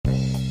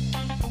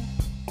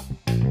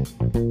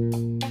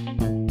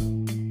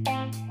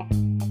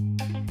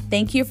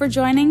Thank you for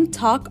joining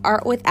Talk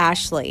Art with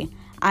Ashley.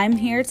 I'm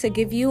here to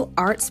give you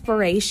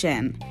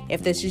Artspiration.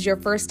 If this is your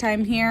first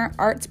time here,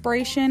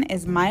 Artspiration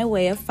is my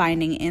way of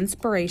finding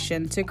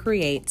inspiration to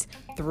create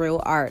through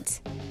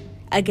art.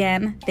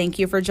 Again, thank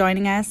you for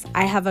joining us.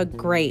 I have a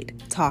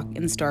great talk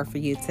in store for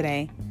you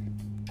today.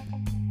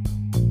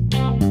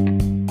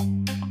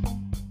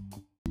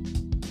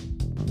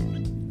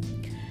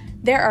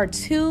 There are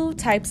two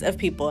types of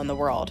people in the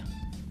world: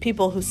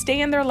 people who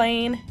stay in their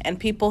lane and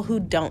people who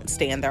don't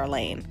stay in their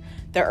lane.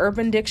 The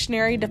Urban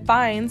Dictionary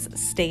defines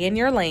stay in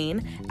your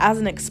lane as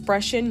an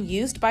expression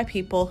used by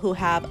people who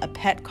have a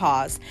pet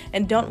cause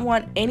and don't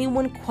want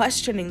anyone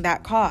questioning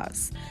that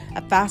cause.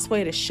 A fast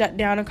way to shut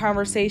down a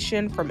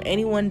conversation from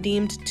anyone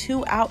deemed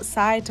too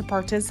outside to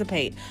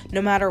participate,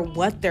 no matter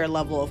what their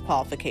level of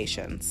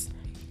qualifications.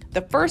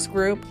 The first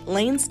group,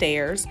 lane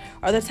stayers,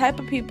 are the type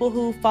of people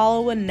who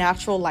follow a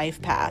natural life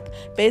path.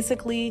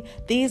 Basically,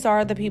 these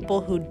are the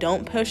people who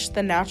don't push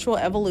the natural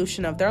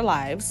evolution of their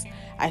lives.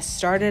 I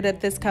started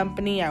at this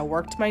company, I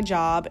worked my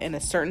job, in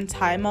a certain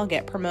time I'll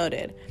get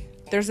promoted.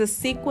 There's a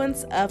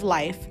sequence of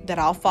life that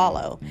I'll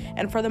follow,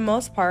 and for the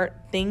most part,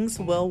 things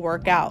will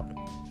work out.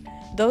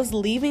 Those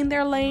leaving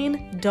their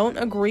lane don't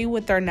agree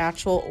with their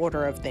natural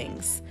order of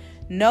things.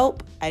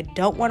 Nope, I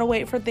don't want to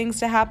wait for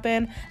things to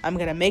happen. I'm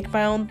going to make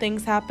my own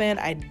things happen.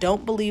 I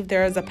don't believe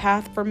there is a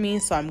path for me,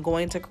 so I'm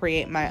going to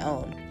create my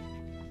own.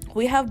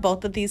 We have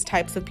both of these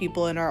types of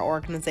people in our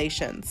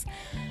organizations.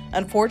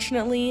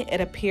 Unfortunately,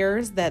 it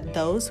appears that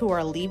those who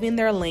are leaving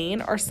their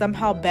lane are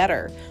somehow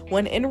better,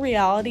 when in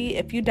reality,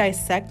 if you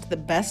dissect the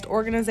best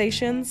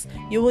organizations,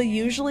 you will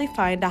usually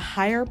find a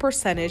higher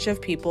percentage of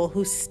people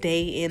who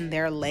stay in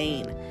their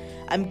lane.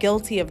 I'm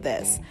guilty of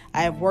this.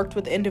 I have worked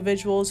with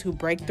individuals who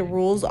break the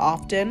rules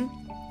often,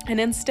 and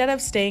instead of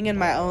staying in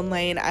my own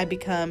lane, I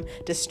become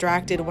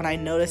distracted when I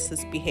notice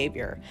this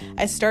behavior.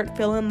 I start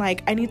feeling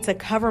like I need to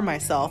cover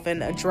myself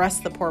and address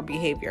the poor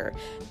behavior,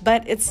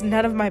 but it's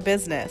none of my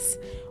business.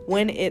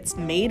 When it's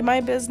made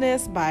my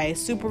business by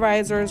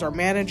supervisors or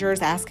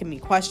managers asking me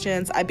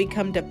questions, I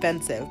become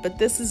defensive, but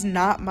this is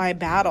not my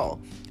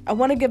battle. I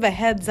want to give a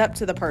heads up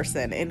to the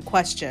person in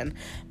question,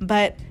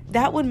 but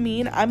that would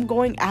mean I'm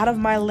going out of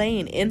my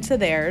lane into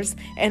theirs,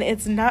 and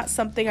it's not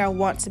something I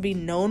want to be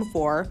known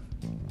for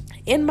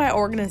in my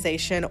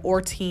organization or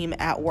team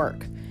at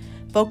work.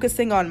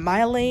 Focusing on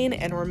my lane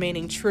and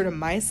remaining true to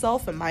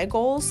myself and my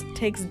goals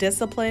takes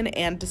discipline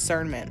and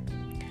discernment.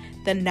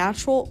 The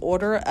natural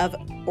order of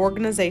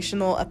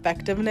organizational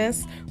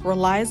effectiveness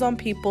relies on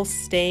people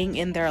staying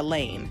in their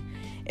lane.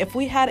 If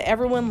we had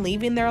everyone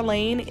leaving their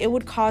lane, it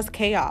would cause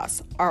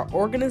chaos. Our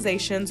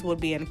organizations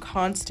would be in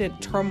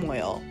constant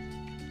turmoil.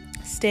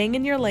 Staying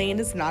in your lane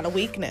is not a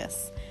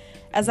weakness.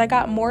 As I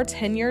got more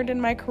tenured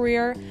in my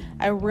career,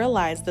 I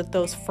realized that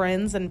those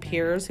friends and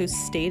peers who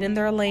stayed in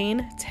their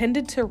lane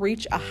tended to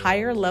reach a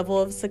higher level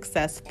of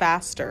success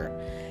faster.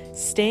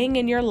 Staying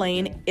in your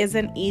lane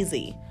isn't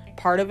easy.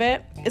 Part of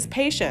it is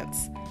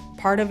patience.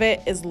 Part of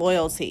it is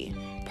loyalty.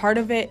 Part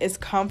of it is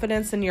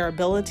confidence in your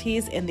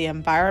abilities in the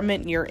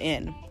environment you're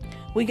in.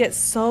 We get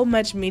so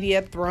much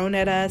media thrown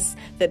at us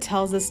that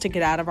tells us to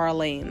get out of our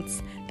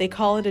lanes. They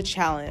call it a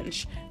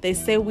challenge. They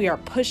say we are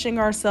pushing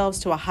ourselves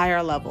to a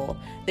higher level.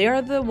 They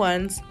are the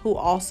ones who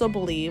also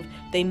believe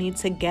they need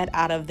to get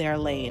out of their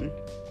lane.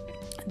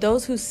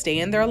 Those who stay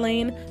in their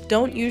lane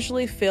don't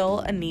usually feel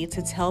a need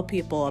to tell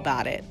people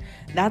about it.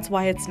 That's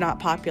why it's not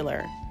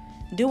popular.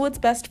 Do what's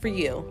best for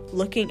you,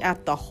 looking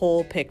at the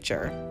whole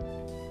picture.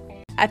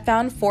 I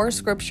found 4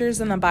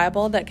 scriptures in the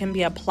Bible that can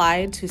be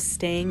applied to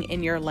staying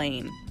in your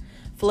lane.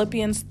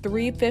 Philippians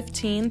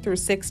 3:15 through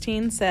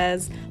 16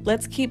 says,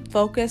 let's keep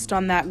focused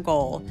on that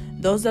goal.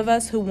 Those of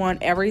us who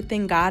want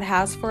everything God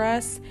has for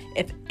us,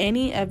 if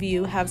any of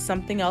you have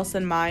something else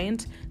in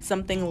mind,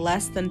 something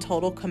less than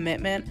total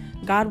commitment,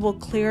 God will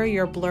clear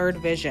your blurred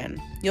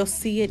vision. You'll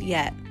see it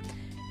yet.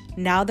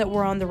 Now that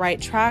we're on the right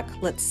track,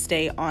 let's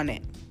stay on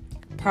it.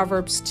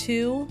 Proverbs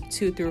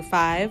 2:2 through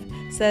 5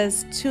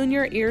 says, tune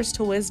your ears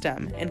to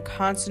wisdom and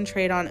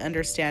concentrate on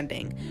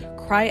understanding.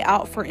 Cry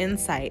out for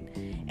insight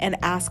and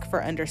ask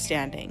for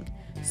understanding.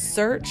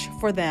 Search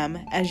for them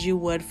as you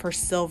would for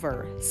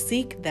silver.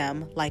 Seek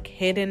them like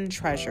hidden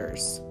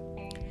treasures.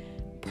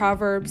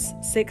 Proverbs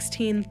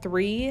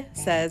 16:3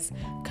 says,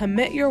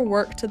 commit your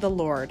work to the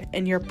Lord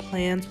and your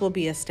plans will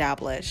be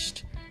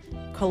established.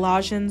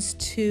 Colossians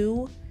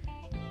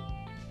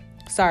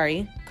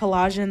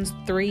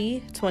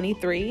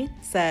 3:23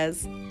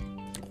 says,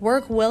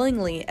 work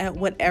willingly at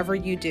whatever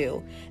you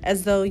do,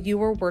 as though you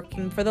were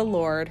working for the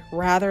Lord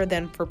rather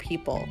than for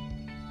people.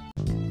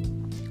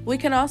 We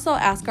can also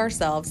ask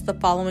ourselves the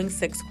following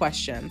 6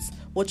 questions,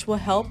 which will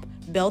help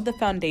build the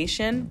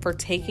foundation for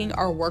taking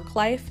our work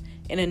life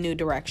in a new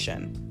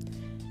direction.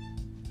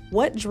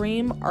 What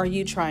dream are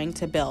you trying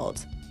to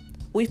build?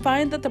 We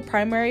find that the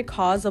primary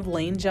cause of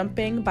lane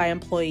jumping by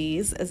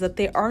employees is that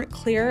they aren't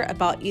clear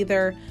about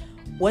either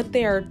what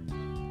they are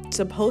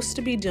supposed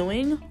to be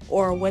doing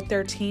or what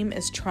their team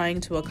is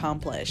trying to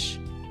accomplish.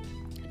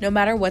 No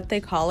matter what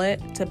they call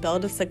it, to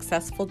build a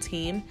successful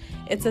team,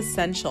 it's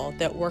essential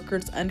that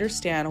workers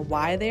understand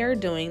why they are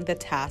doing the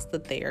task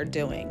that they are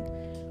doing.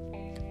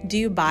 Do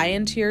you buy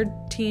into your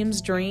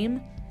team's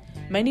dream?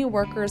 Many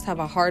workers have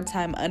a hard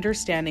time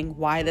understanding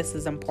why this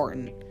is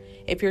important.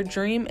 If your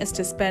dream is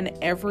to spend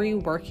every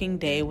working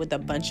day with a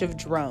bunch of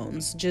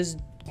drones, just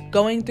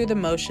going through the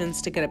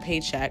motions to get a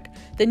paycheck,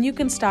 then you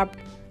can stop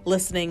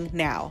listening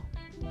now.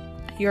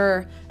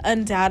 You're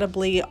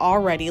undoubtedly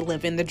already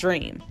living the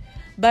dream.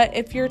 But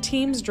if your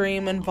team's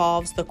dream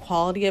involves the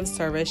quality of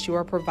service you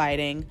are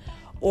providing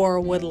or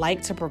would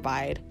like to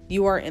provide,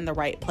 you are in the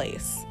right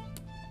place.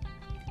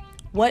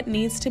 What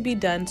needs to be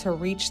done to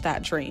reach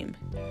that dream?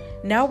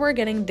 Now we're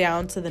getting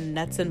down to the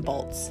nuts and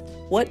bolts.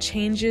 What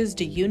changes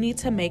do you need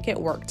to make it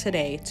work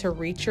today to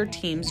reach your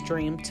team's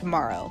dream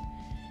tomorrow?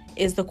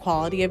 Is the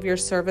quality of your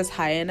service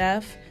high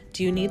enough?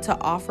 Do you need to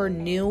offer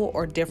new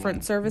or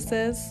different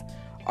services?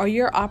 Are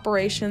your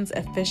operations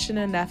efficient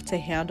enough to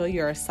handle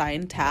your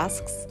assigned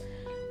tasks?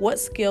 What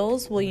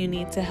skills will you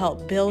need to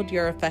help build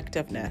your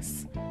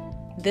effectiveness?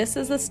 This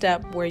is a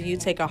step where you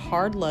take a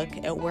hard look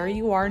at where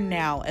you are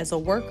now as a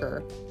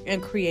worker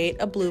and create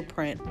a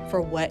blueprint for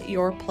what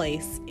your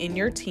place in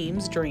your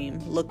team's dream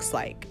looks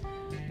like.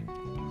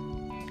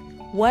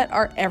 What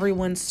are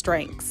everyone's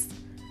strengths?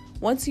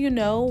 Once you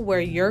know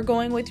where you're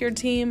going with your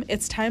team,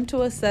 it's time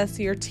to assess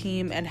your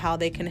team and how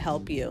they can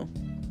help you.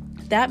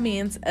 That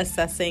means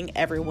assessing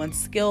everyone's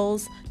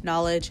skills,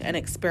 knowledge, and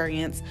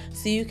experience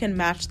so you can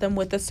match them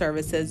with the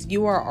services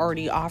you are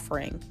already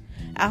offering.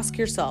 Ask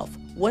yourself,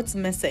 what's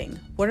missing?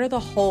 What are the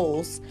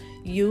holes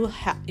you'll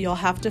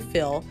have to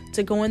fill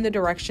to go in the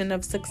direction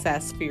of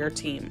success for your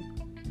team?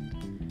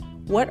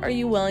 What are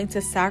you willing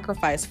to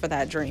sacrifice for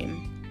that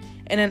dream?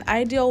 In an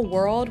ideal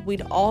world,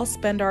 we'd all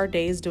spend our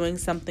days doing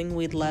something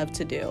we'd love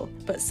to do,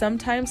 but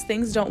sometimes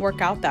things don't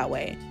work out that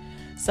way.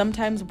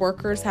 Sometimes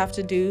workers have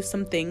to do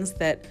some things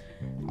that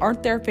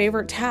aren't their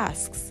favorite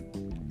tasks.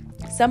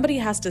 Somebody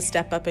has to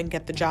step up and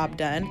get the job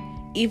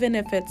done, even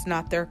if it's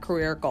not their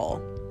career goal.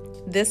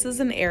 This is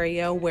an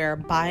area where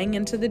buying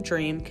into the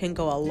dream can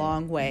go a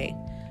long way.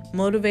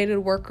 Motivated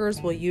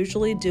workers will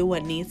usually do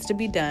what needs to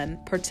be done,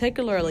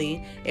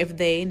 particularly if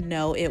they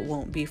know it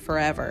won't be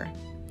forever.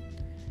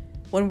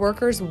 When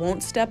workers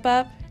won't step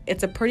up,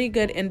 it's a pretty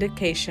good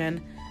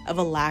indication of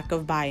a lack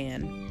of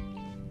buy-in.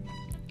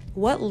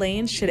 What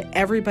lane should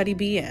everybody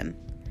be in?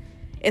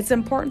 It's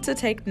important to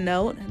take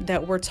note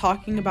that we're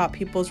talking about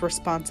people's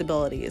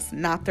responsibilities,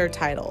 not their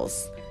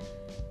titles.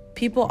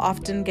 People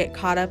often get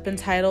caught up in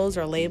titles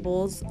or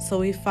labels, so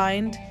we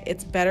find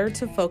it's better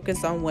to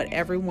focus on what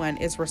everyone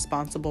is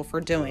responsible for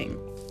doing.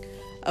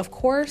 Of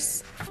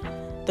course,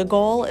 the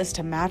goal is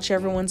to match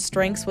everyone's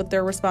strengths with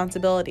their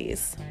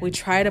responsibilities. We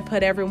try to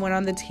put everyone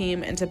on the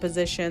team into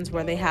positions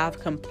where they have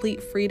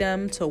complete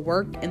freedom to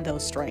work in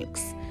those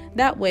strengths.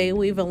 That way,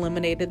 we've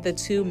eliminated the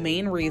two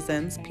main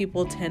reasons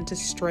people tend to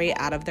stray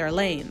out of their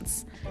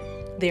lanes.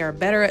 They are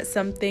better at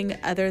something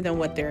other than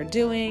what they're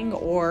doing,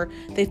 or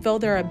they feel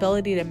their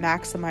ability to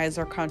maximize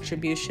their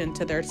contribution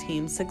to their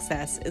team's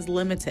success is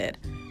limited.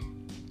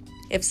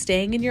 If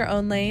staying in your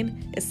own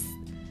lane is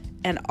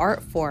an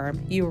art form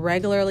you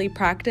regularly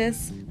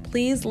practice,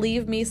 please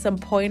leave me some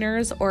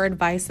pointers or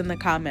advice in the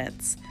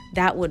comments.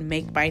 That would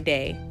make my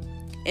day.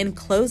 In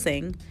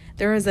closing,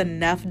 there is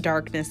enough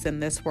darkness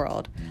in this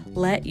world.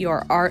 Let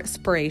your art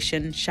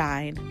inspiration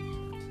shine.